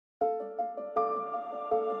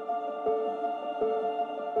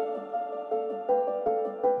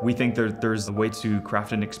We think there's a way to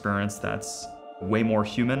craft an experience that's way more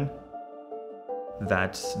human,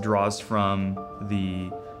 that draws from the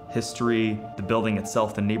history, the building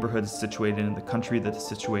itself, the neighborhood it's situated in, the country that it's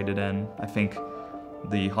situated in. I think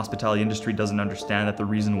the hospitality industry doesn't understand that the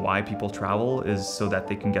reason why people travel is so that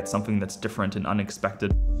they can get something that's different and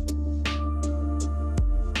unexpected.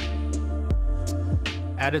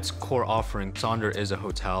 At its core offering, Sonder is a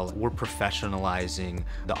hotel. We're professionalizing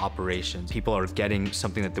the operations. People are getting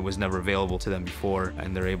something that was never available to them before,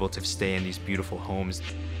 and they're able to stay in these beautiful homes.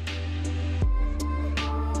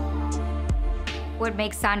 What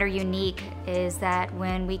makes Sonder unique is that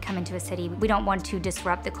when we come into a city, we don't want to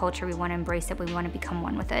disrupt the culture, we want to embrace it, we want to become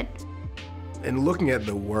one with it. And looking at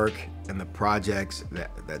the work and the projects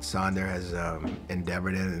that Sonder has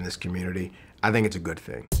endeavored in this community, I think it's a good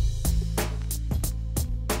thing.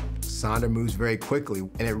 Sonder moves very quickly,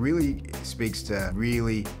 and it really speaks to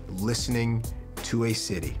really listening to a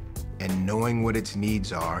city and knowing what its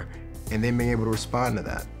needs are, and then being able to respond to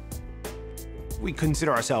that. We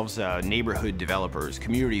consider ourselves neighborhood developers,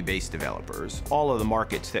 community-based developers. All of the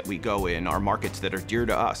markets that we go in are markets that are dear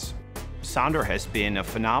to us. Sonder has been a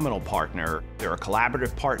phenomenal partner. They're a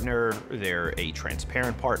collaborative partner, they're a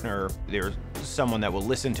transparent partner, they're someone that will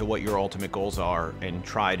listen to what your ultimate goals are and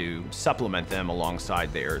try to supplement them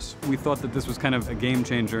alongside theirs. We thought that this was kind of a game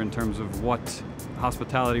changer in terms of what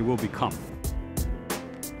hospitality will become.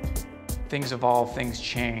 Things evolve, things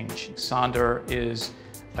change. Sonder is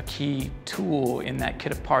a key tool in that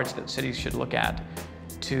kit of parts that cities should look at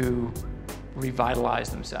to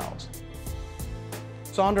revitalize themselves.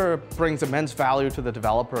 Sonder brings immense value to the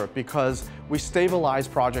developer because we stabilize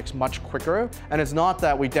projects much quicker, and it's not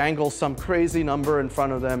that we dangle some crazy number in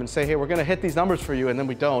front of them and say, hey, we're going to hit these numbers for you, and then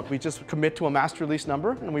we don't. We just commit to a master lease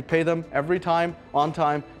number, and we pay them every time, on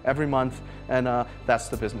time, every month, and that's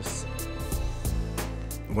the business.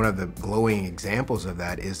 One of the glowing examples of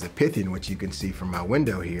that is the Pythian, which you can see from my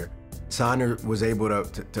window here. Sonder was able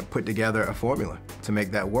to put together a formula to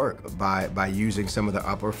make that work by using some of the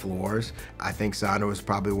upper floors. I think Sonder was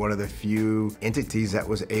probably one of the few entities that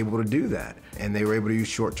was able to do that, and they were able to use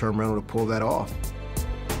short-term rental to pull that off.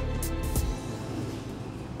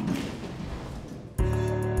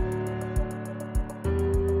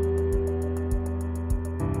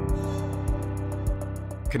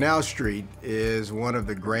 Canal Street is one of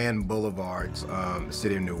the grand boulevards of the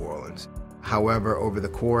city of New Orleans. However, over the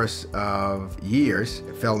course of years,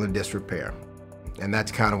 it fell into disrepair. And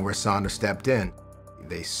that's kind of where Sonder stepped in.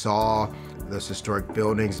 They saw those historic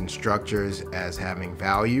buildings and structures as having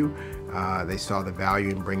value. They saw the value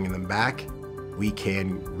in bringing them back. We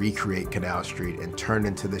can recreate Canal Street and turn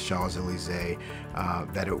into the Champs-Élysées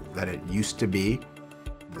that it used to be.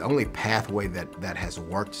 The only pathway that has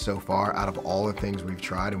worked so far out of all the things we've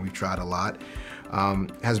tried, and we've tried a lot,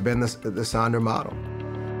 has been the Sonder model.